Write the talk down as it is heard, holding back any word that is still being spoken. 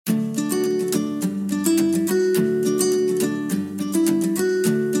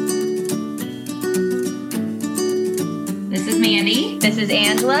is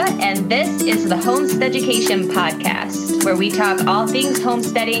Angela, and this is the Homesteaducation Podcast, where we talk all things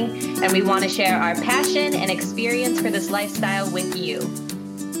homesteading, and we want to share our passion and experience for this lifestyle with you.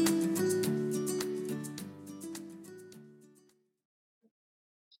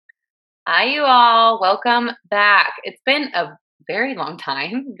 Hi, you all. Welcome back. It's been a very long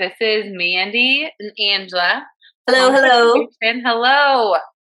time. This is Mandy and Angela. Hello.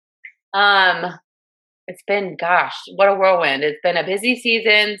 It's been, what a whirlwind. It's been a busy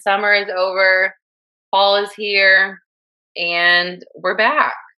season. Summer is over. Fall is here. And we're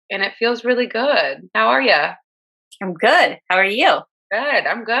back. And it feels really good. How are you? I'm good. How are you? Good.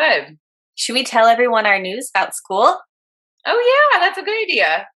 I'm good. Should we tell everyone our news about school? Oh, yeah. That's a good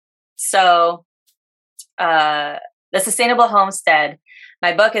idea. So, The Sustainable Homestead,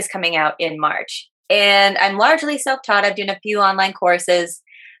 my book is coming out in March. And I'm largely self-taught. I'm doing a few online courses.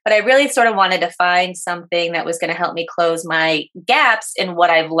 But I really sort of wanted to find something that was going to help me close my gaps in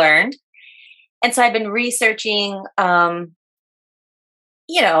what I've learned. And so I've been researching, accredited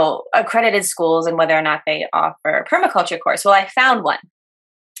schools and whether or not they offer a permaculture course. Well, I found one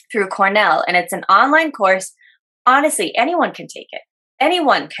through Cornell, and it's an online course. Honestly, anyone can take it.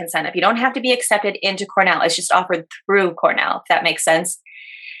 Anyone can sign up. You don't have to be accepted into Cornell. It's just offered through Cornell, if that makes sense.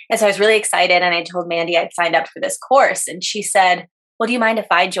 And so I was really excited, and I told Mandy I'd signed up for this course. And she said, well, do you mind if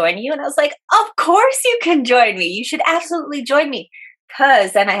I join you? And I was like, of course you can join me. You should absolutely join me,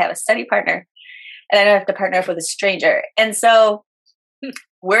 because then I have a study partner and I don't have to partner up with a stranger. And so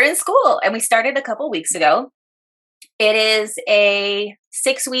we're in school, and we started a couple weeks ago. It is a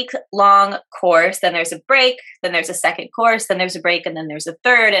 6-week long course. Then there's a break. Then there's a second course. Then there's a break. And then there's a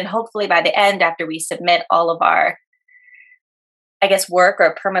third. And hopefully by the end, after we submit all of our work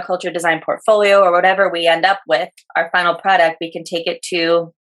or permaculture design portfolio or whatever we end up with, our final product, we can take it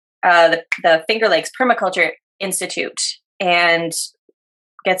to the Finger Lakes Permaculture Institute and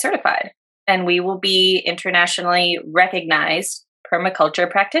get certified. And we will be internationally recognized permaculture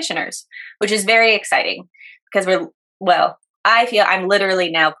practitioners, which is very exciting because I feel I'm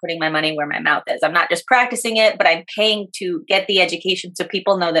literally now putting my money where my mouth is. I'm not just practicing it, but I'm paying to get the education so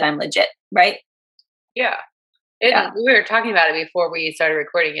people know that I'm legit, right? Yeah. We were talking about it before we started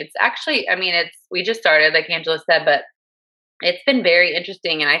recording. It's actually, we just started, like Angela said, but it's been very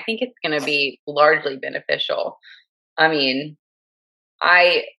interesting, and I think it's going to be largely beneficial. I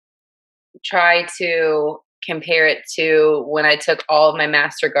try to compare it to when I took all of my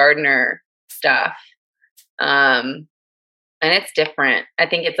Master Gardener stuff, and it's different. I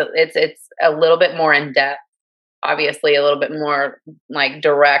think it's a little bit more in depth, obviously, a little bit more like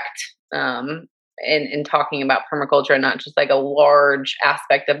direct. In talking about permaculture, and not just like a large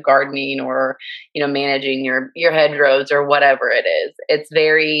aspect of gardening or, managing your hedgerows or whatever it is. It's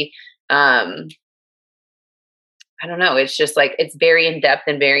very, I don't know. It's just like, it's very in depth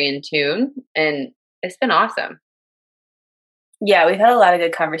and very in tune, and it's been awesome. Yeah, we've had a lot of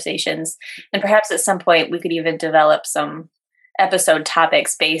good conversations, and perhaps at some point we could even develop some episode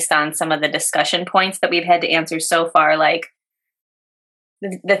topics based on some of the discussion points that we've had to answer so far. Like,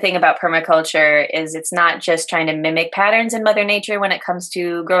 the thing about permaculture is it's not just trying to mimic patterns in Mother Nature when it comes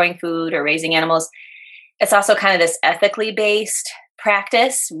to growing food or raising animals. It's also kind of this ethically based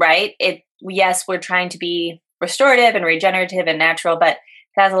practice, right? Yes, we're trying to be restorative and regenerative and natural, but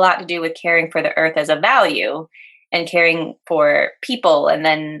it has a lot to do with caring for the earth as a value and caring for people, and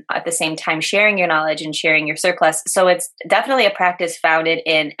then at the same time sharing your knowledge and sharing your surplus. So it's definitely a practice founded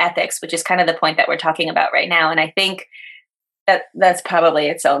in ethics, which is kind of the point that we're talking about right now. And I think that's probably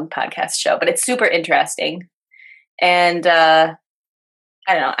its own podcast show, but it's super interesting. And I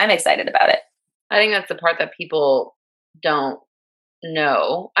don't know, I'm excited about it. I think that's the part that people don't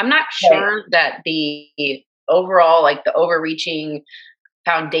know. I'm not sure that the overall, like the overreaching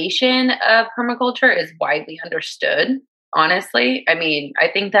foundation of permaculture is widely understood, honestly. I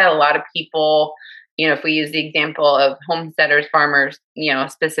think that a lot of people, if we use the example of homesteaders, farmers,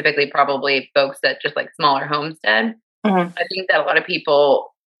 specifically probably folks that just like smaller homestead, I think that a lot of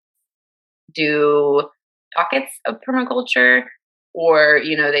people do pockets of permaculture, or,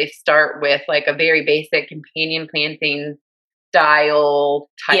 they start with like a very basic companion planting style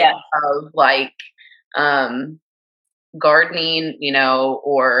type of like gardening,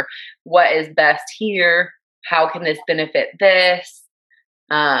 or what is best here? How can this benefit this?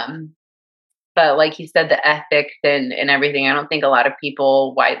 But like you said, the ethics and everything, I don't think a lot of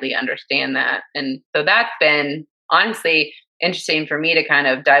people widely understand that. And so that's been honestly interesting for me to kind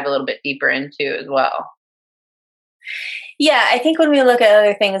of dive a little bit deeper into as well. Yeah, I think when we look at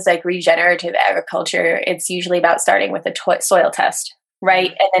other things like regenerative agriculture, it's usually about starting with a soil test,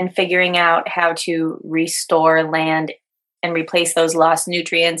 right? And then figuring out how to restore land and replace those lost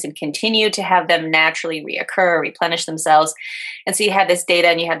nutrients and continue to have them naturally reoccur, replenish themselves. And so you have this data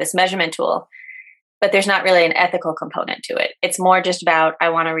and you have this measurement tool, but there's not really an ethical component to it. It's more just about, I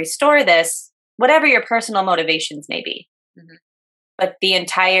want to restore this, whatever your personal motivations may be. Mm-hmm. But the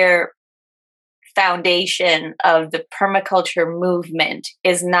entire foundation of the permaculture movement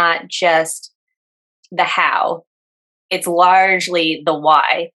is not just the how, it's largely the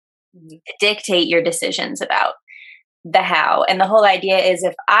why to dictate your decisions about the how. And the whole idea is,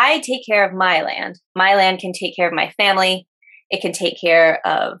 if I take care of my land can take care of my family, it can take care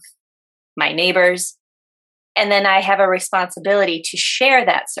of my neighbors. And then I have a responsibility to share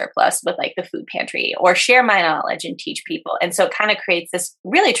that surplus with like the food pantry or share my knowledge and teach people. And so it kind of creates this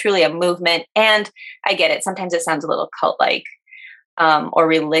really truly a movement. And I get it. Sometimes it sounds a little cult-like or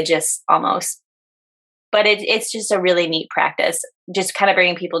religious almost, but it's just a really neat practice. Just kind of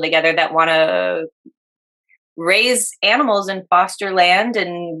bringing people together that want to raise animals and foster land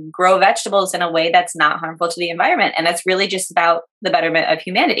and grow vegetables in a way that's not harmful to the environment. And that's really just about the betterment of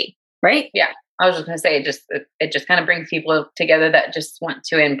humanity, right? Yeah. I was just going to say, it just kind of brings people together that just want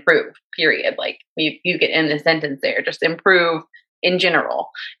to improve, period. Like you get in the sentence there, just improve in general.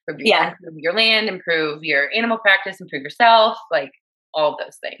 Improve your land, improve your animal practice, improve yourself, like all of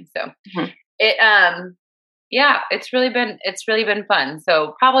those things. So it's really been fun.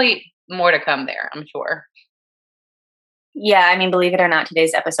 So probably more to come there, I'm sure. Yeah. I mean, believe it or not,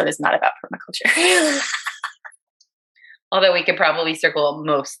 today's episode is not about permaculture. Although we could probably circle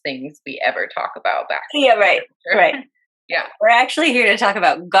most things we ever talk about back. Yeah, right. Right. Yeah. We're actually here to talk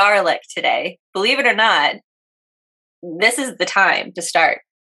about garlic today. Believe it or not, this is the time to start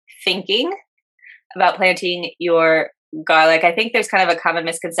thinking about planting your garlic. I think there's kind of a common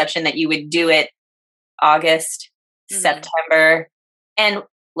misconception that you would do it August, September. And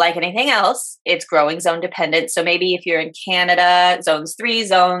like anything else, it's growing zone dependent. So maybe if you're in Canada, zones 3,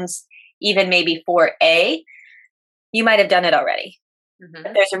 zones, even maybe 4A, you might have done it already. Mm-hmm.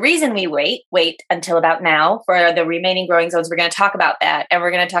 But there's a reason we wait until about now for the remaining growing zones. We're going to talk about that. And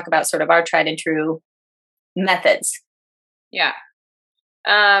we're going to talk about sort of our tried and true methods. Yeah.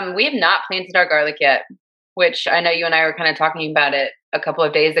 We have not planted our garlic yet, which I know you and I were kind of talking about it a couple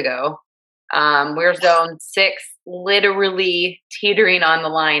of days ago. We're zone 6, literally teetering on the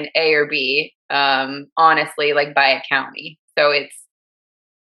line A or B, honestly, like by a county. So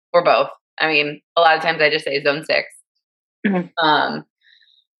we're both. I mean, a lot of times I just say zone 6. Mm-hmm.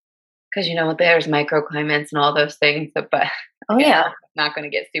 Cause there's microclimates and all those things, but not going to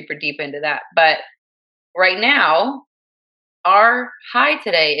get super deep into that. But right now our high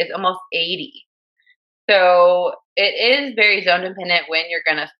today is almost 80. So it is very zone dependent when you're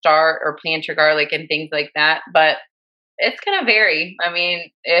going to start or plant your garlic and things like that, but it's going to vary. I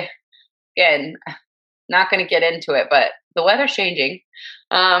mean, again, not going to get into it, but the weather's changing.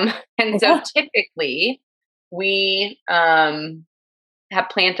 And so typically we have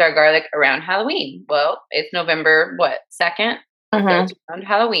planted our garlic around Halloween. Well, it's November, 2nd? So it's around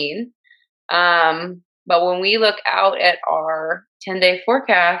Halloween. But when we look out at our 10-day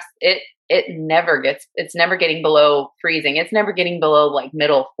forecast, it's never getting below freezing. It's never getting below like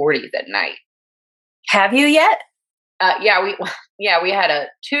middle 40s at night. Have you yet? We had a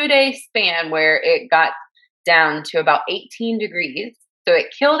 2-day span where it got down to about 18 degrees. So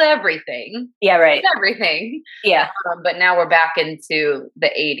it killed everything. Yeah, right. Everything. Yeah. But now we're back into the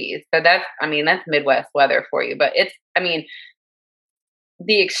 80s. So that's Midwest weather for you. But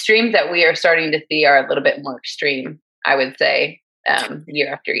the extremes that we are starting to see are a little bit more extreme, I would say,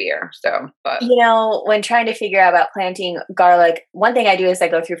 year after year. So, but when trying to figure out about planting garlic, one thing I do is I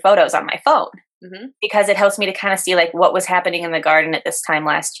go through photos on my phone. Mm-hmm. Because it helps me to kind of see like what was happening in the garden at this time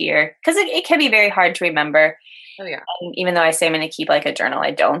last year. Because it can be very hard to remember. Oh yeah. And even though I say I'm going to keep like a journal, I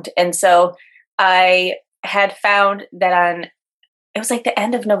don't. And so I had found that it was like the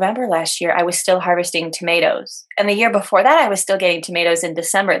end of November last year, I was still harvesting tomatoes. And the year before that, I was still getting tomatoes in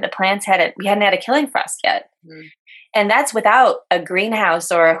December. The plants we hadn't had a killing frost yet. Mm-hmm. And that's without a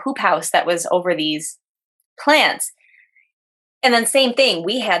greenhouse or a hoop house that was over these plants. And then same thing,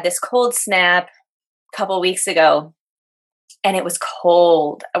 we had this cold snap a couple weeks ago and it was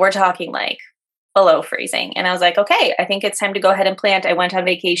cold. We're talking like below freezing. And I was like, okay, I think it's time to go ahead and plant. I went on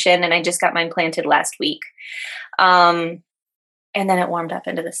vacation and I just got mine planted last week. And then it warmed up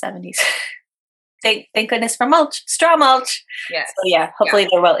into the 70s. Thank goodness for mulch, straw mulch. Yes. So hopefully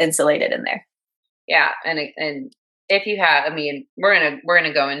they're well insulated in there. Yeah. And if you have, we're going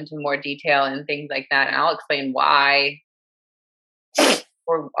to go into more detail and things like that. And I'll explain why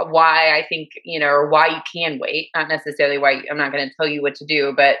I think, or why you can wait. Not necessarily why I'm not going to tell you what to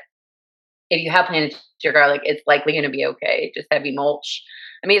do, but if you have planted your garlic, it's likely going to be okay. Just heavy mulch.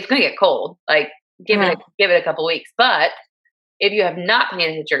 I mean, it's going to get cold. Like give it a couple weeks. But if you have not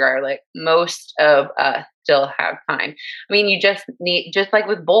planted your garlic, most of us still have time. I mean, you just need, just like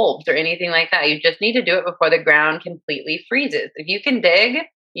with bulbs or anything like that, you just need to do it before the ground completely freezes. If you can dig,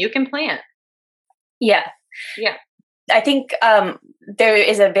 you can plant. Yeah. Yeah. I think there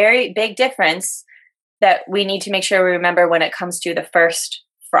is a very big difference that we need to make sure we remember when it comes to the first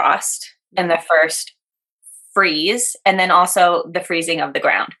frost and the first freeze, and then also the freezing of the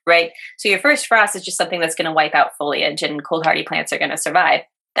ground, right? So your first frost is just something that's going to wipe out foliage, and cold hardy plants are going to survive.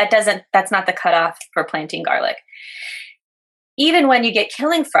 That's not the cutoff for planting garlic. Even when you get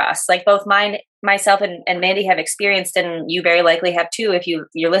killing frosts, like both myself and Mandy have experienced, and you very likely have too if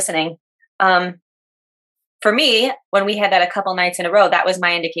you're listening. For me, when we had that a couple nights in a row, that was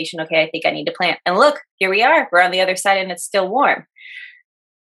my indication, okay, I think I need to plant. And look, here we are. We're on the other side and it's still warm.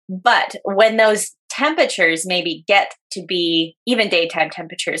 But when those temperatures maybe get to be, even daytime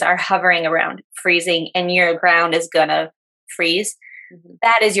temperatures are hovering around freezing and your ground is going to freeze,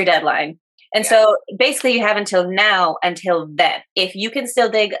 that is your deadline. And so basically you have until then. If you can still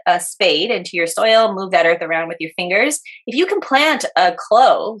dig a spade into your soil, move that earth around with your fingers, if you can plant a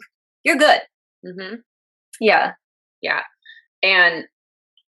clove, you're good. Mm-hmm. Yeah. Yeah. And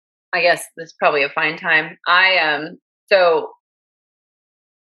I guess this is probably a fine time. So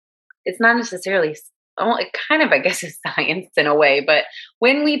it's not necessarily, it kind of, I guess, is science in a way, but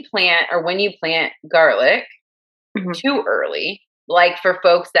when you plant garlic too early, like for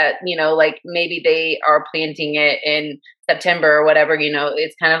folks that, like maybe they are planting it in September or whatever,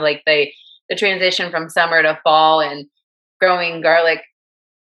 it's kind of like the transition from summer to fall, and growing garlic.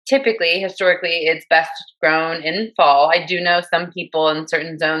 Typically, historically, it's best grown in fall. I do know some people in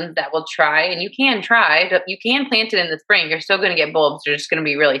certain zones that will try, and you can try, but you can plant it in the spring. You're still going to get bulbs. They're just going to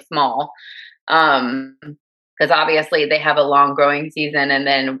be really small. Because obviously they have a long growing season and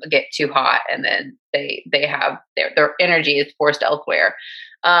then get too hot, and then they have their energy is forced elsewhere.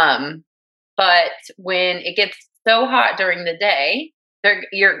 But when it gets so hot during the day,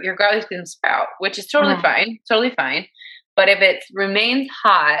 your garlic's going to sprout, which is totally fine. But if it remains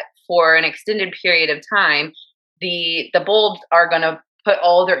hot for an extended period of time, the bulbs are going to put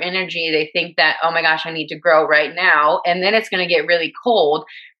all their energy. They think that, oh my gosh, I need to grow right now. And then it's going to get really cold,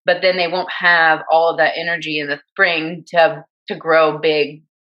 but then they won't have all of that energy in the spring to grow big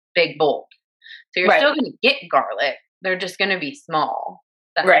bulbs. So you're still going to get garlic. They're just going to be small.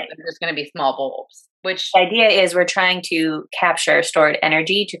 They're just going to be small bulbs. Which the idea is we're trying to capture stored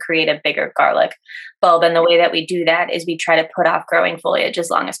energy to create a bigger garlic bulb. And the way that we do that is we try to put off growing foliage as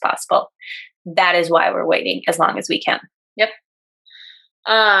long as possible. That is why we're waiting as long as we can. Yep.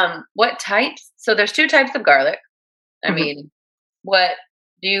 What types? So there's 2 types of garlic. I mean, what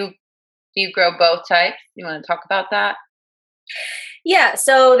do you grow both types? You want to talk about that? Yeah.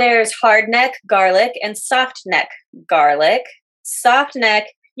 So there's hardneck garlic and soft neck garlic. Soft neck,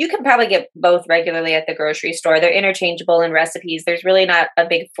 you can probably get both regularly at the grocery store. They're interchangeable in recipes. There's really not a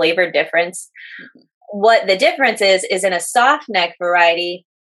big flavor difference. What the difference is in a soft neck variety,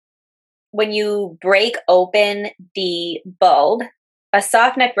 when you break open the bulb, a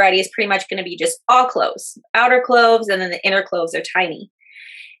soft neck variety is pretty much going to be just all cloves, outer cloves, and then the inner cloves are tiny.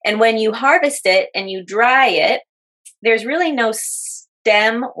 And when you harvest it and you dry it, there's really no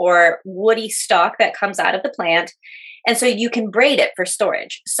stem or woody stalk that comes out of the plant. And so you can braid it for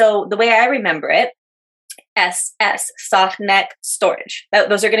storage. So the way I remember it, SS, soft neck storage.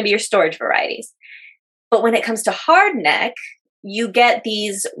 Those are going to be your storage varieties. But when it comes to hard neck, you get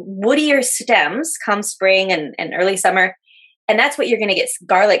these woodier stems come spring and early summer. And that's what you're going to get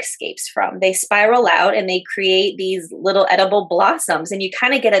garlic scapes from. They spiral out and they create these little edible blossoms. And you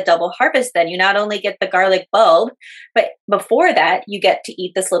kind of get a double harvest then. You not only get the garlic bulb, but before that, you get to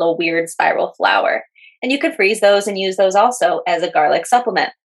eat this little weird spiral flower. And you could freeze those and use those also as a garlic supplement.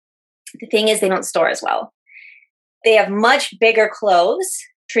 The thing is, they don't store as well. They have much bigger cloves,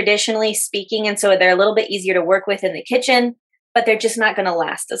 traditionally speaking, and so they're a little bit easier to work with in the kitchen, but they're just not going to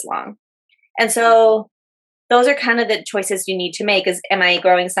last as long. And so those are kind of the choices you need to make is, am I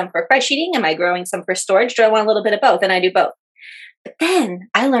growing some for fresh eating? Am I growing some for storage? Do I want a little bit of both? And I do both. But then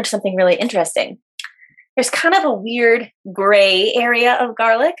I learned something really interesting. There's kind of a weird gray area of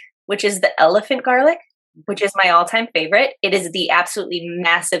garlic, which is the elephant garlic, which is my all-time favorite. It is the absolutely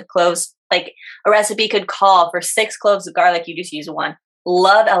massive cloves. Like a recipe could call for 6 cloves of garlic. You just use 1.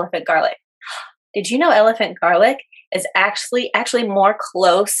 Love elephant garlic. Did you know elephant garlic is actually more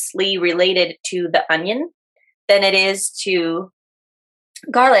closely related to the onion than it is to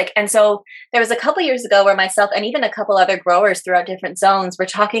garlic. And so there was a couple years ago where myself and even a couple other growers throughout different zones were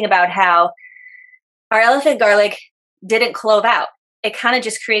talking about how our elephant garlic didn't clove out. It kind of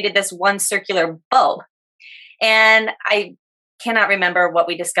just created this one circular bulb. And I cannot remember what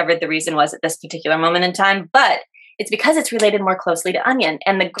we discovered the reason was at this particular moment in time, but it's because it's related more closely to onion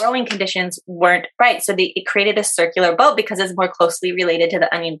and the growing conditions weren't right. So it created a circular bulb because it's more closely related to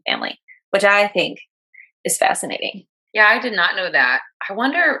the onion family, which I think is fascinating. Yeah, I did not know that. I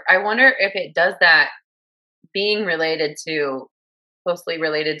wonder if it does that, being closely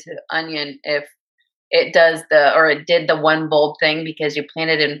related to onion, if it did the one bulb thing because you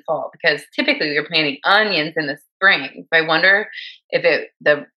planted in fall, because typically you're planting onions in the spring. So I wonder if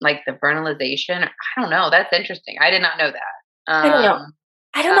the vernalization, I don't know. That's interesting. I did not know that. I don't know.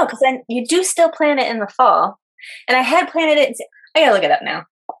 I don't know, because then you do still plant it in the fall. And I had planted it. I gotta look it up now.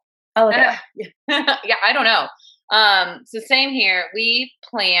 Oh, yeah, I don't know. So same here. We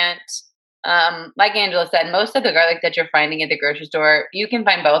plant, like Angela said, most of the garlic that you're finding at the grocery store, you can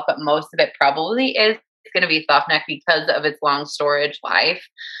find both, but most of it probably is going to be soft neck because of its long storage life.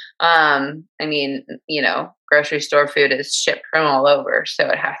 I mean, grocery store food is shipped from all over, so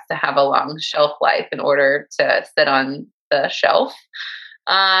it has to have a long shelf life in order to sit on the shelf.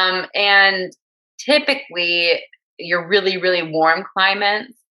 And typically you're really, really warm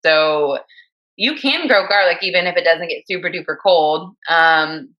climates. So you can grow garlic even if it doesn't get super duper cold.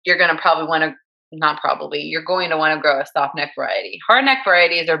 You're going to probably want to, you're going to want to grow a soft neck variety. Hard neck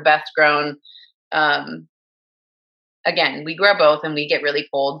varieties are best grown. Again, we grow both and we get really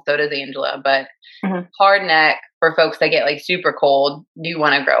cold. So does Angela, but hard neck for folks that get like super cold, do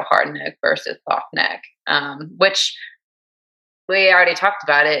want to grow hard neck versus soft neck, which we already talked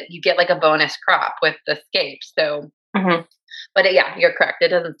about it. You get like a bonus crop with the scapes. So, but yeah, you're correct. It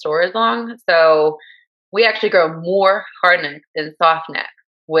doesn't store as long. So we actually grow more hard neck than soft neck,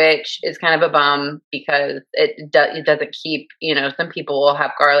 which is kind of a bum because it doesn't keep, some people will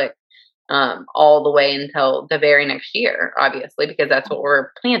have garlic all the way until the very next year, obviously, because that's what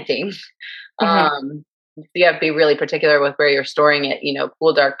we're planting. So you have to be really particular with where you're storing it,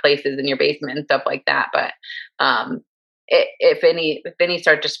 cool, dark places in your basement and stuff like that. But if any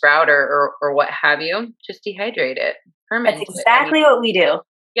start to sprout or what have you, just dehydrate it. That's exactly what we do.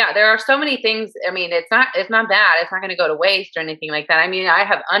 Yeah, there are so many things. I mean, it's not bad. It's not going to go to waste or anything like that. I mean, I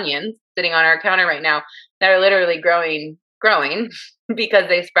have onions sitting on our counter right now that are literally growing because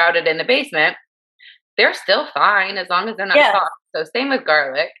they sprouted in the basement. They're still fine as long as they're not soft. So same with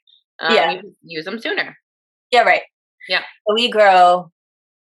garlic. You use them sooner. Yeah, right. Yeah. So we grow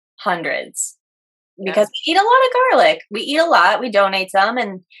hundreds because we eat a lot of garlic. We eat a lot. We donate some,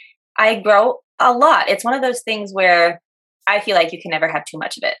 and I grow a lot. It's one of those things where I feel like you can never have too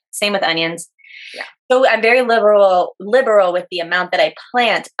much of it. Same with onions. Yeah. So I'm very liberal with the amount that I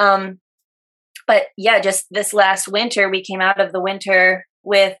plant. But yeah, just this last winter, we came out of the winter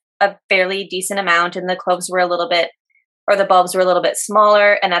with a fairly decent amount, and the cloves were the bulbs were a little bit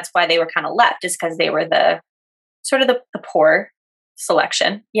smaller, and that's why they were kind of left, is because they were the poor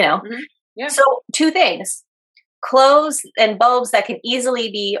selection, Yeah. So two things: cloves and bulbs that can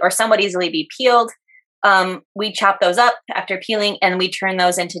somewhat easily be peeled. We chop those up after peeling and we turn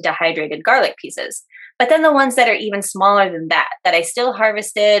those into dehydrated garlic pieces. But then the ones that are even smaller than that I still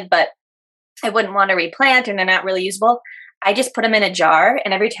harvested, but I wouldn't want to replant and they're not really usable, I just put them in a jar,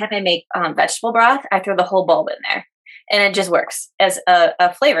 and every time I make vegetable broth, I throw the whole bulb in there, and it just works as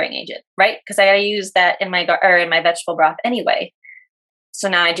a flavoring agent, right? Because I gotta use that in my vegetable broth anyway. So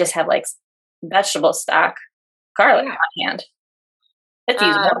now I just have like vegetable stock, garlic on hand. It's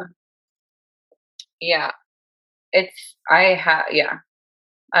usable. Yeah, I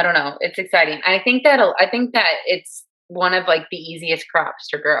don't know. It's exciting. I think that it's one of like the easiest crops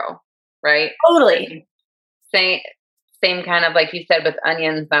to grow, right? Totally. Same kind of like you said with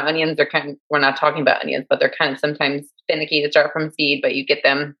onions. Now onions are we're not talking about onions, but they're kind of sometimes finicky to start from seed, but you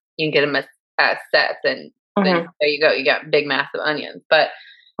can get them as sets, and then there you go. You got big, massive onions. But,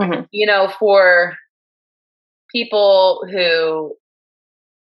 for people who,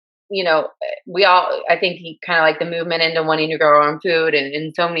 I think kind of like the movement into wanting to grow our own food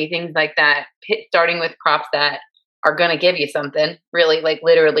and so many things like that, starting with crops that are going to give you something really, like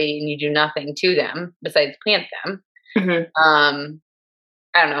literally, and you do nothing to them besides plant them. I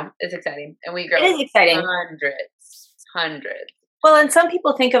don't know. It's exciting. And we grow it is exciting. Hundreds. Well, and some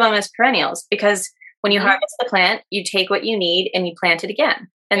people think of them as perennials because when you harvest the plant, you take what you need and you plant it again.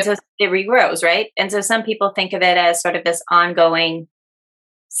 And so it regrows, right? And so some people think of it as sort of this ongoing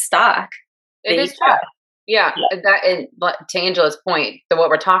stock. It is true. Yeah. And to Angela's point, so what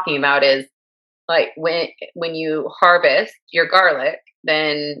we're talking about is like when you harvest your garlic,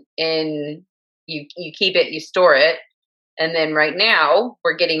 then you keep it, you store it. And then right now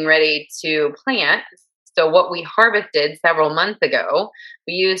we're getting ready to plant. So what we harvested several months ago,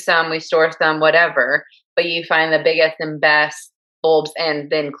 we use some, we store some, whatever, but you find the biggest and best bulbs and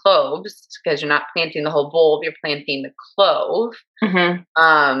then cloves, because you're not planting the whole bulb, you're planting the clove.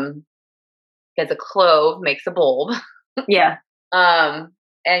 Because a clove makes a bulb. Yeah.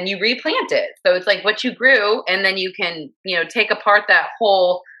 And you replant it. So it's like what you grew, and then you can, take apart that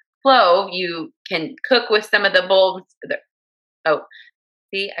whole clove. You can cook with some of the bulbs. Oh,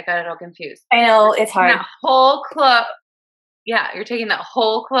 see, I got it all confused. I know, it's hard. That whole clove. Yeah, you're taking that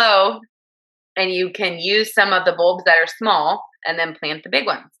whole clove, and you can use some of the bulbs that are small and then plant the big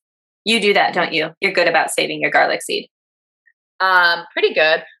ones. You do that, don't you? You're good about saving your garlic seed. Pretty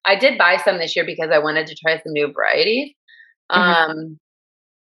good. I did buy some this year because I wanted to try some new varieties.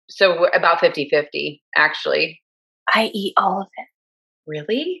 So we're about 50-50, actually. I eat all of it.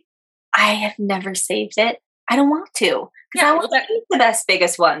 Really? I have never saved it. I don't want to. Because I want to eat the best,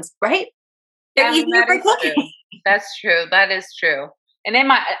 biggest ones, right? They're easier for cooking. That's true. That is true. And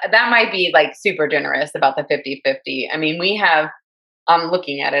that might be like super generous about the 50-50. I mean, I'm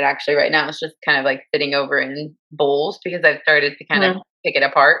looking at it actually right now. It's just kind of like sitting over in bowls because I've started to kind of pick it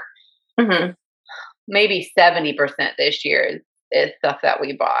apart. Maybe 70% this year is stuff that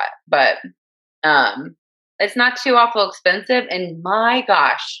we bought, but it's not too awful expensive. And my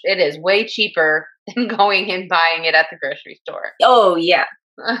gosh, it is way cheaper than going and buying it at the grocery store. Oh yeah.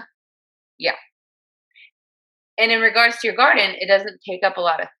 Yeah. And in regards to your garden, it doesn't take up a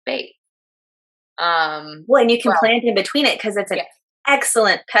lot of space. Well, and you can plant in between it because it's an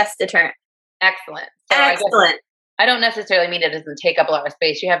excellent pest deterrent. Excellent. So excellent. I don't necessarily mean it doesn't take up a lot of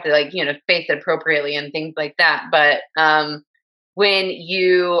space. You have to space it appropriately and things like that. But when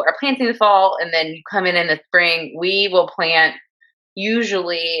you are planting in the fall and then you come in the spring, we will plant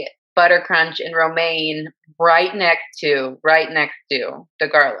usually buttercrunch and romaine right next to the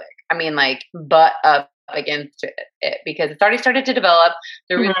garlic. I mean, like butt up against it because it's already started to develop.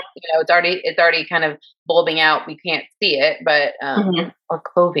 The roots, it's already kind of bulbing out. We can't see it, but or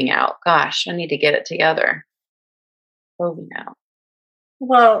cloving out. Gosh, I need to get it together. Cloving out.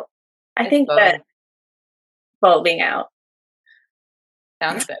 Well, I think that bulbing out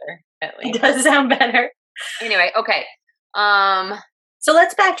sounds better. At least it does sound better. Anyway, okay. So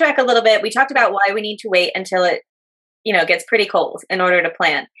let's backtrack a little bit. We talked about why we need to wait until it, gets pretty cold in order to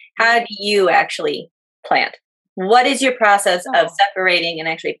plant. How do you actually plant? What is your process of separating and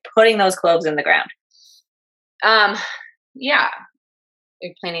actually putting those cloves in the ground? Yeah.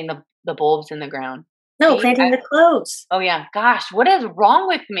 You're planting the bulbs in the ground. No, planting the cloves. Oh yeah. Gosh, what is wrong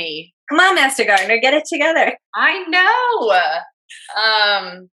with me? Come on, Master Gardener, get it together. I know.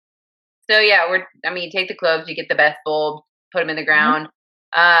 So yeah, you take the cloves, you get the best bulbs, put them in the ground.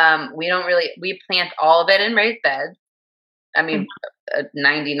 We plant all of it in raised beds. I mean,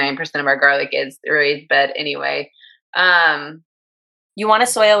 99% of our garlic is raised bed anyway. You want a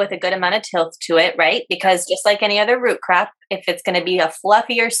soil with a good amount of tilth to it, right? Because just like any other root crop, if it's going to be a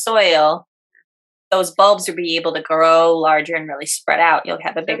fluffier soil, those bulbs will be able to grow larger and really spread out. You'll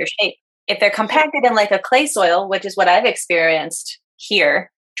have a bigger shape. If they're compacted in like a clay soil, which is what I've experienced here,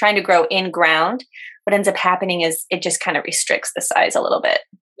 trying to grow in ground, what ends up happening is it just kind of restricts the size a little bit.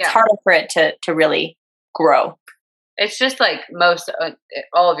 Yeah. It's harder for it to really grow. It's just like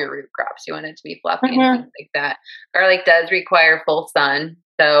all of your root crops. You want it to be fluffy and things like that. Garlic does require full sun.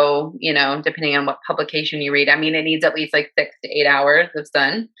 So, depending on what publication you read, I mean, it needs at least like 6 to 8 hours of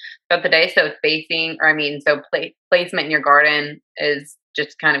sun throughout the day. So placement in your garden is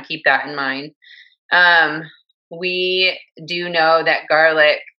just kind of keep that in mind. We do know that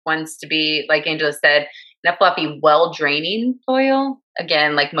garlic wants to be, like Angela said, in a fluffy, well-draining soil.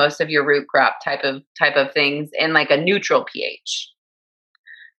 Again, like most of your root crop type of things, in like a neutral pH.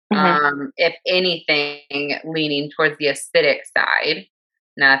 If anything, leaning towards the acidic side,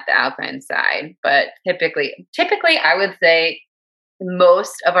 not the alkaline side. But typically, I would say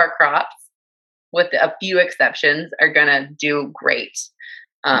most of our crops, with a few exceptions, are gonna do great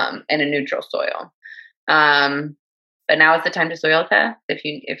in a neutral soil. But now is the time to soil test if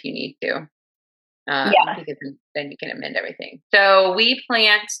you need to. Because then you can amend everything. So we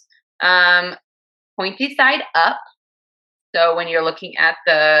plant pointy side up. So when you're looking at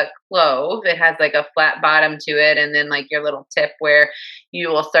the clove, it has like a flat bottom to it, and then like your little tip where you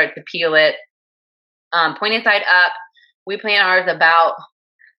will start to peel it. Pointed side up. We plant ours about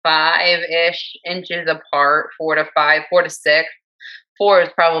 5-ish inches apart, 4 to 5, 4 to 6. 4 is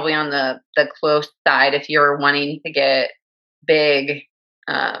probably on the close side if you're wanting to get big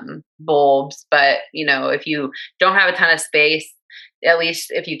bulbs. But if you don't have a ton of space, at least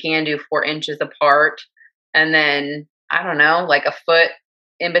if you can do 4 inches apart, and then I don't know, like a foot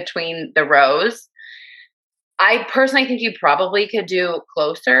in between the rows. I personally think you probably could do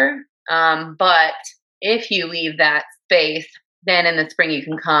closer, but if you leave that space, then in the spring you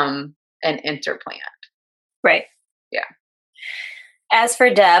can come and interplant. Right. Yeah. As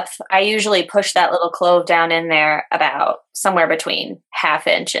for depth, I usually push that little clove down in there about somewhere between 1/2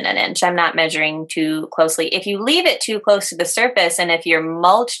 inch and 1 inch. I'm not measuring too closely. If you leave it too close to the surface, and if your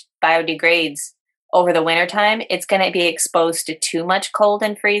mulch biodegrades over the wintertime, it's going to be exposed to too much cold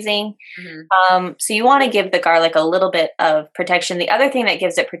and freezing. So you want to give the garlic a little bit of protection. The other thing that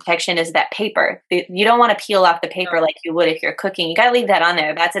gives it protection is that paper. You don't want to peel off the paper like you would if you're cooking. You got to leave that on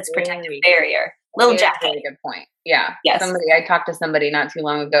there. That's its protective barrier. Little jacket. Very good point. Yeah. Yes. I talked to somebody not too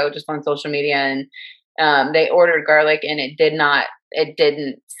long ago, just on social media, and they ordered garlic, and it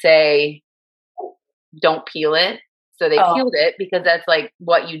didn't say don't peel it. So they peeled it, because that's like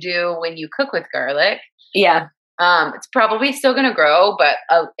what you do when you cook with garlic. Yeah. It's probably still going to grow, but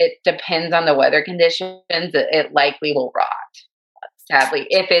it depends on the weather conditions. It likely will rot. Sadly,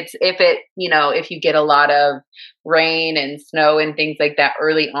 if you get a lot of rain and snow and things like that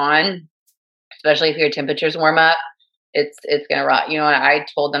early on, especially if your temperatures warm up, it's going to rot. And I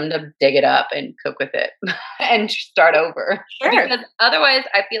told them to dig it up and cook with it and start over. Sure. Because otherwise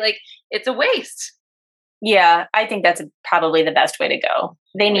I feel like it's a waste. Yeah, I think that's probably the best way to go.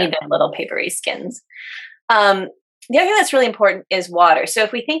 They need their little papery skins. The other thing that's really important is water. So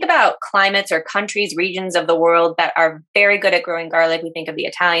if we think about climates or countries, regions of the world that are very good at growing garlic, we think of the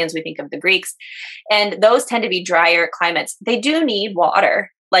Italians, we think of the Greeks, and those tend to be drier climates. They do need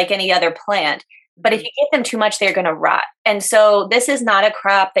water like any other plant, but if you give them too much, they're going to rot. And so this is not a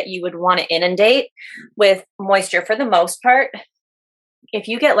crop that you would want to inundate with moisture for the most part. If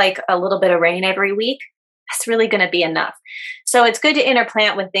you get like a little bit of rain every week, that's really going to be enough. So it's good to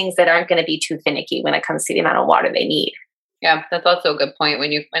interplant with things that aren't going to be too finicky when it comes to the amount of water they need. Yeah, that's also a good point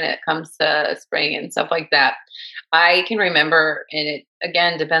when it comes to spraying and stuff like that. I can remember, and it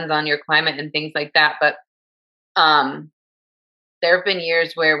again depends on your climate and things like that, but there have been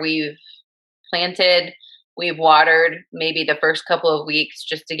years where we've planted, we've watered maybe the first couple of weeks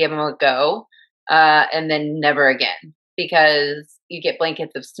just to give them a go, and then never again, because you get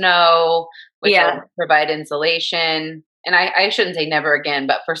blankets of snow, which will provide insulation. And I shouldn't say never again,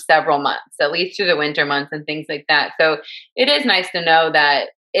 but for several months, at least through the winter months and things like that. So it is nice to know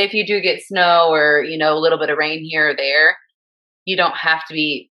that if you do get snow or, a little bit of rain here or there, you don't have to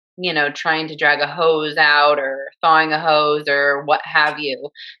be, trying to drag a hose out or thawing a hose or what have you,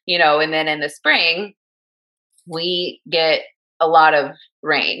 and then in the spring, we get a lot of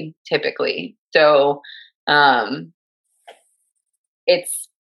rain typically. So, it's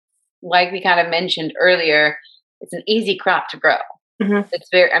like we kind of mentioned earlier, it's an easy crop to grow. It's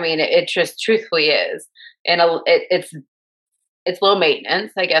it just truthfully is. And it's low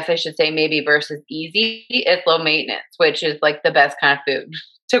maintenance, I guess I should say, maybe versus easy. It's low maintenance, which is like the best kind of food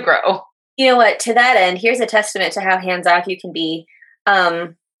to grow. You know what? To that end, here's a testament to how hands-off you can be.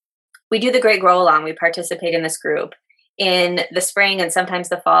 We do the Great Grow Along. We participate in this group in the spring and sometimes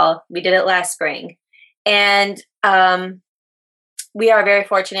the fall. We did it last spring. And we are very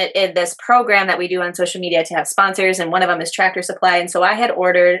fortunate in this program that we do on social media to have sponsors, and one of them is Tractor Supply. And so I had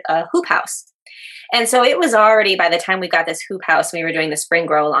ordered a hoop house. And so it was already, by the time we got this hoop house, we were doing the spring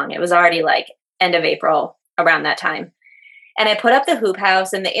grow along, it was already like end of April, around that time. And I put up the hoop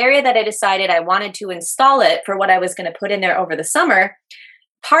house, and the area that I decided I wanted to install it for what I was going to put in there over the summer,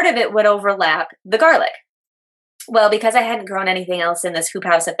 part of it would overlap the garlic. Well, because I hadn't grown anything else in this hoop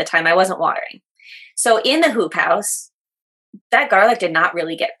house at the time, I wasn't watering. So in the hoop house, that garlic did not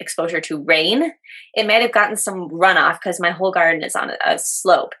really get exposure to rain. It might have gotten some runoff because my whole garden is on a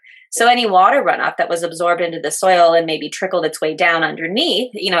slope. So any water runoff that was absorbed into the soil and maybe trickled its way down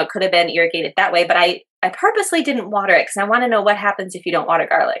underneath, it could have been irrigated that way. But I purposely didn't water it because I want to know what happens if you don't water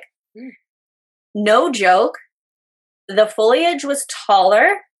garlic. No joke. The foliage was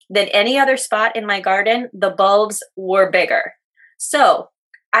taller than any other spot in my garden. The bulbs were bigger. So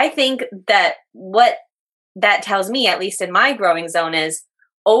I think that what that tells me, at least in my growing zone, is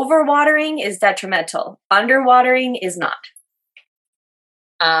overwatering is detrimental. Underwatering is not.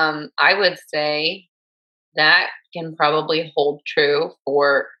 I would say that can probably hold true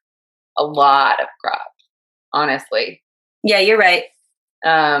for a lot of crops, honestly. Yeah, you're right.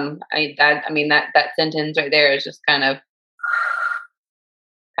 That sentence right there is just kind of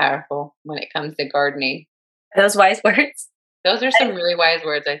powerful when it comes to gardening. Are those wise words? Those are some really wise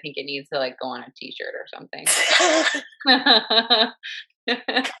words. I think it needs to go on a t-shirt or something.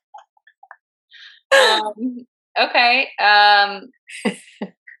 Okay.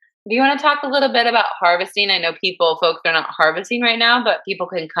 Do you want to talk a little bit about harvesting? I know folks are not harvesting right now, but people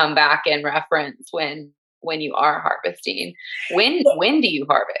can come back and reference when you are harvesting. When do you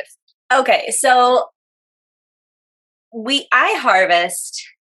harvest? Okay, so I harvest.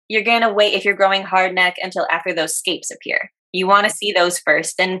 You're gonna wait if you're growing hardneck until after those scapes appear. You want to see those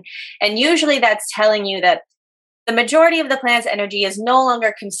first, and usually that's telling you that the majority of the plant's energy is no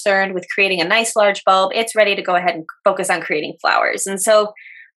longer concerned with creating a nice large bulb. It's ready to go ahead and focus on creating flowers. And so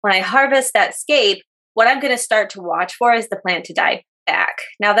when I harvest that scape, what I'm going to start to watch for is the plant to die back.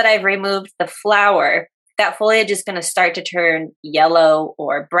 Now that I've removed the flower, that foliage is going to start to turn yellow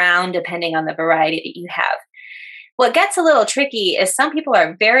or brown, depending on the variety that you have. What gets a little tricky is some people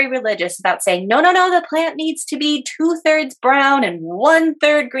are very religious about saying, no, the plant needs to be 2/3 brown and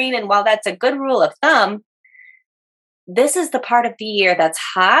 1/3 green. And while that's a good rule of thumb, this is the part of the year that's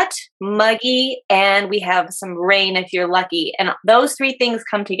hot, muggy, and we have some rain if you're lucky. And those three things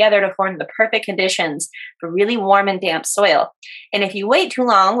come together to form the perfect conditions for really warm and damp soil. And if you wait too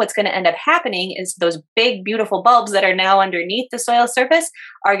long, what's going to end up happening is those big, beautiful bulbs that are now underneath the soil surface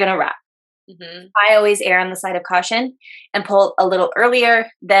are going to rot. Mm-hmm. I always err on the side of caution and pull a little earlier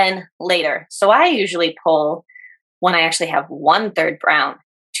than later. So I usually pull when I actually have 1/3 brown,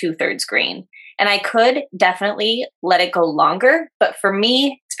 2/3 green. And I could definitely let it go longer, but for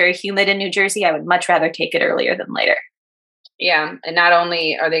me, it's very humid in New Jersey. I would much rather take it earlier than later. Yeah, and not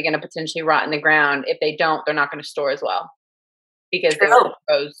only are they going to potentially rot in the ground, if they don't, they're not going to store as well because they were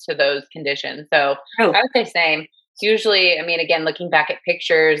exposed to those conditions. So I would say same. It's usually, I mean, again, looking back at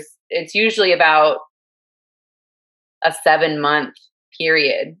pictures, it's usually about a 7-month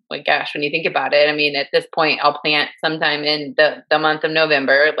period. Like, gosh, when you think about it, I mean, at this point, I'll plant sometime in the month of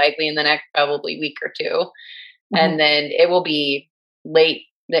November, likely in the next probably week or two. Mm-hmm. And then it will be late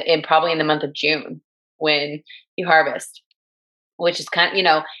probably in the month of June when you harvest, which is kind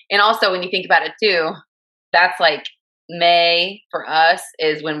of, and also when you think about it too, that's like May for us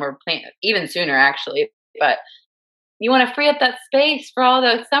is when we're planting, even sooner actually, but you want to free up that space for all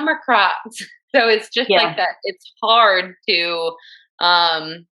those summer crops. So it's just like that. It's hard to,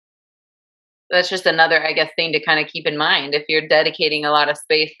 that's just another, I guess, thing to kind of keep in mind. If you're dedicating a lot of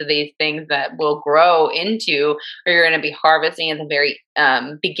space to these things that will grow into, or you're going to be harvesting at the very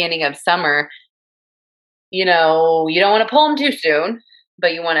beginning of summer, you don't want to pull them too soon,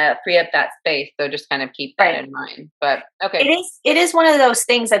 but you want to free up that space. So just kind of keep that in mind. But okay. It is one of those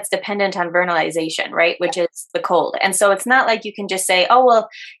things that's dependent on vernalization, right? Which is the cold. And so it's not like you can just say, oh, well,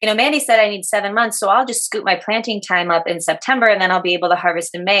 Mandy said I need 7 months, so I'll just scoot my planting time up in September and then I'll be able to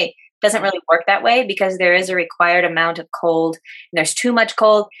harvest in May. It doesn't really work that way because there is a required amount of cold and there's too much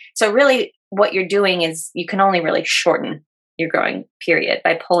cold. So really what you're doing is you can only really shorten your growing period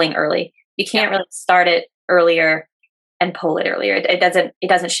by pulling early. You can't really start it earlier and pull it earlier. It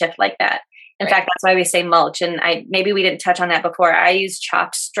doesn't shift like that. In fact, that's why we say mulch. And maybe we didn't touch on that before. I use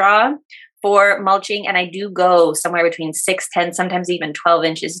chopped straw for mulching, and I do go somewhere between 6, 10, sometimes even 12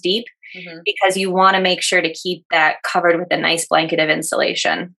 inches deep, because you want to make sure to keep that covered with a nice blanket of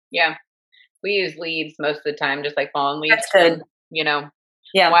insulation. Yeah. We use leaves most of the time, just like fallen leaves. That's good. From,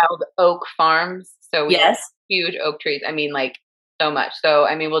 Wild Oak Farms. So we have huge oak trees. I mean, like so much. So,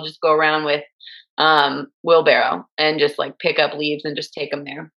 I mean, we'll just go around with wheelbarrow and just like pick up leaves and just take them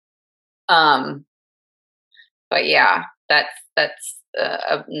there. But yeah, that's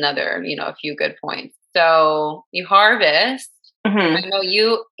another, a few good points. So you harvest. Mm-hmm. I know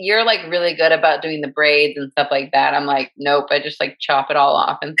you're like really good about doing the braids and stuff like that. I'm like, nope, I just like chop it all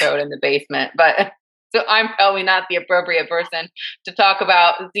off and throw it in the basement. But so I'm probably not the appropriate person to talk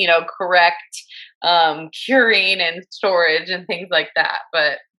about, correct curing and storage and things like that.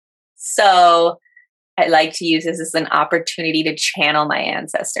 But so I like to use this as an opportunity to channel my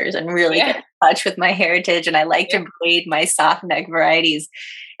ancestors and really get in touch with my heritage. And I like to braid my soft neck varieties.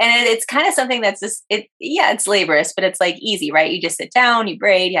 And it's kind of something that's just, it's laborious, but it's like easy, right? You just sit down, you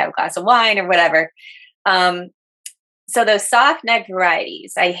braid, you have a glass of wine or whatever. So those soft neck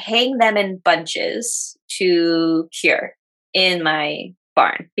varieties, I hang them in bunches to cure in my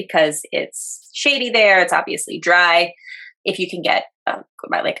barn because it's shady there. It's obviously dry. If you can get a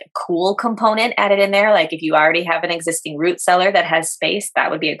cool component added in there, like if you already have an existing root cellar that has space,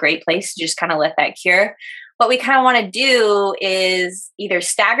 that would be a great place to just kind of let that cure. What we kind of want to do is either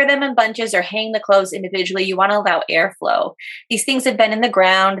stagger them in bunches or hang the cloves individually. You want to allow airflow. These things have been in the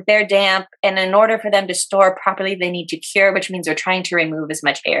ground, they're damp, and in order for them to store properly, they need to cure, which means we're trying to remove as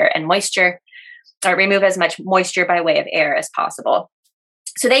much air and moisture, or remove as much moisture by way of air as possible.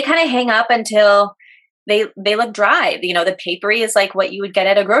 So they kind of hang up until they look dry. The papery is like what you would get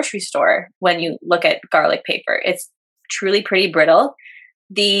at a grocery store when you look at garlic paper. It's truly pretty brittle.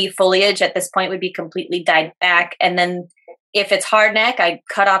 The foliage at this point would be completely dyed back. And then if it's hard neck, I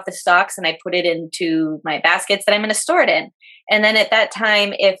cut off the stalks and I put it into my baskets that I'm going to store it in. And then at that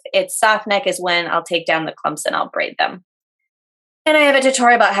time, if it's soft neck is when I'll take down the clumps and I'll braid them. And I have a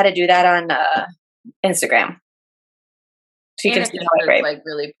tutorial about how to do that on Instagram. So you can see how I braid. Like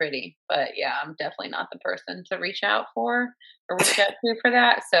really pretty, but yeah, I'm definitely not the person to reach out for or reach out to for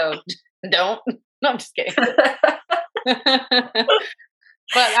that. So don't. No, I'm just kidding.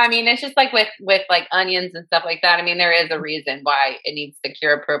 But I mean, it's just like with like onions and stuff like that. I mean, there is a reason why it needs to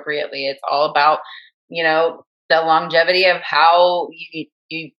cure appropriately. It's all about, the longevity of how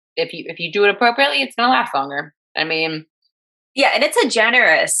if you do it appropriately, it's going to last longer. I mean, yeah, and it's a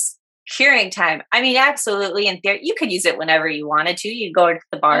generous curing time. I mean, absolutely. In theory, you could use it whenever you wanted to. You go to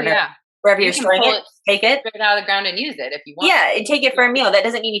the barn or wherever you're storing it, take it out of the ground and use it if you want. Yeah, and take it for a meal. That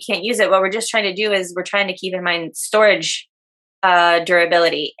doesn't mean you can't use it. What we're just trying to do is we're trying to keep in mind storage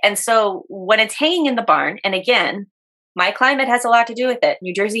durability. And so when it's hanging in the barn, and again, my climate has a lot to do with it.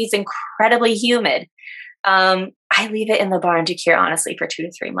 New Jersey is incredibly humid. I leave it in the barn to cure, honestly, for 2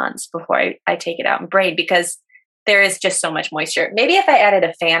 to 3 months before I take it out and braid, because there is just so much moisture. Maybe if I added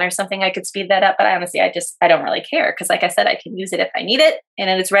a fan or something, I could speed that up. But honestly, I don't really care, because like I said, I can use it if I need it, and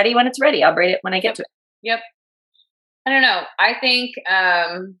then it's ready when it's ready. I'll braid it when I get to it. Yep. I don't know. I think,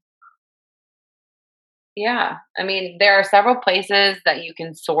 yeah. I mean, there are several places that you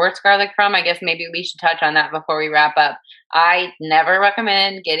can source garlic from. I guess maybe we should touch on that before we wrap up. I never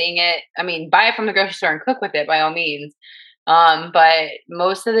recommend getting it. I mean, buy it from the grocery store and cook with it by all means. But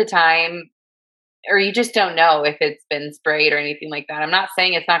most of the time, or you just don't know if it's been sprayed or anything like that. I'm not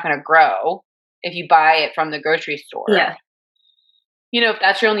saying it's not going to grow if you buy it from the grocery store. Yeah. If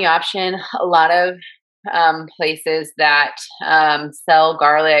that's your only option, a lot of places that sell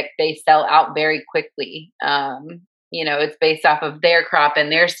garlic, they sell out very quickly. It's based off of their crop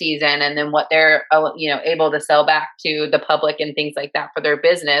and their season, and then what they're able to sell back to the public and things like that for their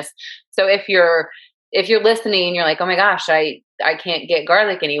business. So if you're listening and you're like, oh my gosh, I can't get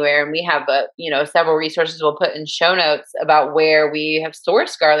garlic anywhere, and we have several resources we'll put in show notes about where we have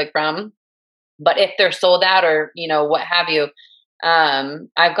sourced garlic from. But if they're sold out or what have you,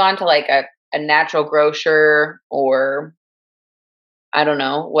 I've gone to like a natural grocer, or I don't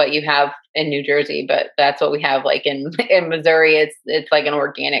know what you have in New Jersey, but that's what we have. Like in Missouri, it's like an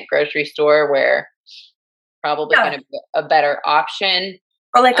organic grocery store where probably going to be a better option.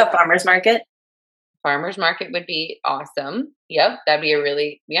 Or like a farmer's market. Farmer's market would be awesome. Yep. That'd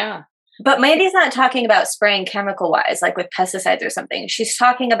be But Mandy's not talking about spraying chemical wise, like with pesticides or something. She's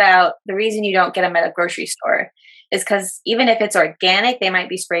talking about the reason you don't get them at a grocery store is because even if it's organic, they might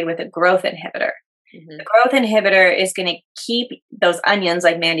be sprayed with a growth inhibitor. Mm-hmm. The growth inhibitor is going to keep those onions,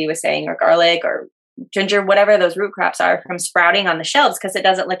 like Mandy was saying, or garlic or ginger, whatever those root crops are, from sprouting on the shelves, because it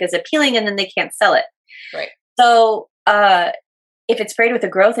doesn't look as appealing, and then they can't sell it. Right. So if it's sprayed with a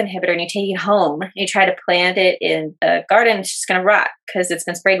growth inhibitor and you take it home and you try to plant it in the garden, it's just going to rot because it's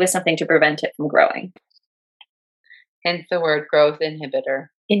been sprayed with something to prevent it from growing. Hence the word growth inhibitor.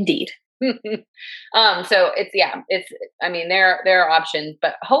 Indeed. So I mean, there are options,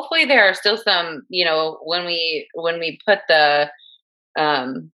 but hopefully there are still some, when we put the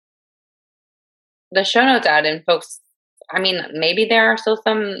show notes out, and folks, I mean, maybe there are still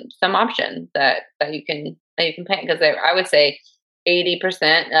some options that you can plant, because I would say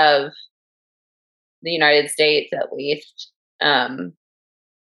 80% of the United States, at least,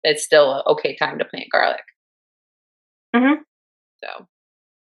 it's still an okay time to plant garlic. Mm-hmm. So.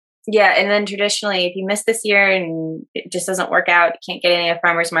 Yeah, and then traditionally, if you miss this year and it just doesn't work out, you can't get any at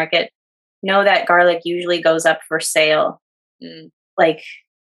farmer's market, know that garlic usually goes up for sale like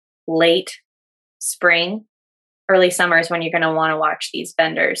late spring, early summer is when you're going to want to watch these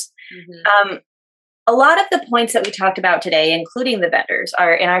vendors. Mm-hmm. A lot of the points that we talked about today, including the vendors,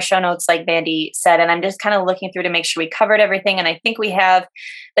 are in our show notes, like Mandy said, and I'm just kind of looking through to make sure we covered everything. And I think we have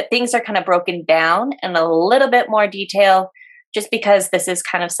that things are kind of broken down in a little bit more detail, just because this is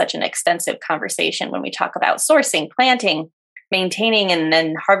kind of such an extensive conversation when we talk about sourcing, planting, maintaining, and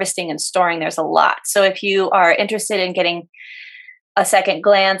then harvesting and storing. There's a lot. So if you are interested in getting a second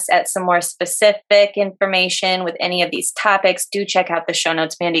glance at some more specific information with any of these topics, do check out the show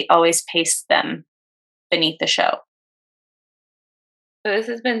notes. Mandy always pastes them beneath the show. So this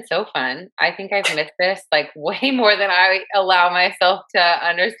has been so fun. I think I've missed this like way more than I allow myself to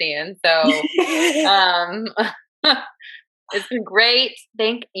understand. So it's been great.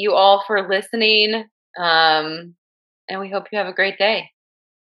 Thank you all for listening. And we hope you have a great day.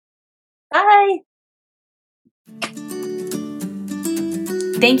 Bye.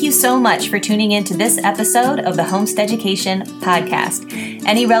 Thank you so much for tuning in to this episode of the Homesteaducation Podcast.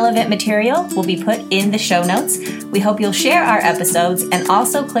 Any relevant material will be put in the show notes. We hope you'll share our episodes and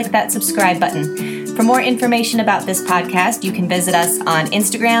also click that subscribe button. For more information about this podcast, you can visit us on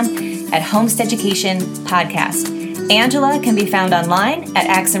Instagram at Homesteaducation Podcast. Angela can be found online at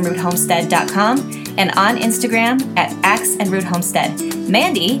axeandroothomestead.com and on Instagram at axeandroothomestead.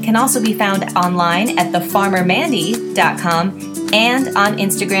 Mandy can also be found online at thefarmermandy.com and on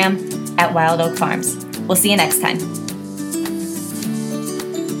Instagram at Wild Oak Farms. We'll see you next time.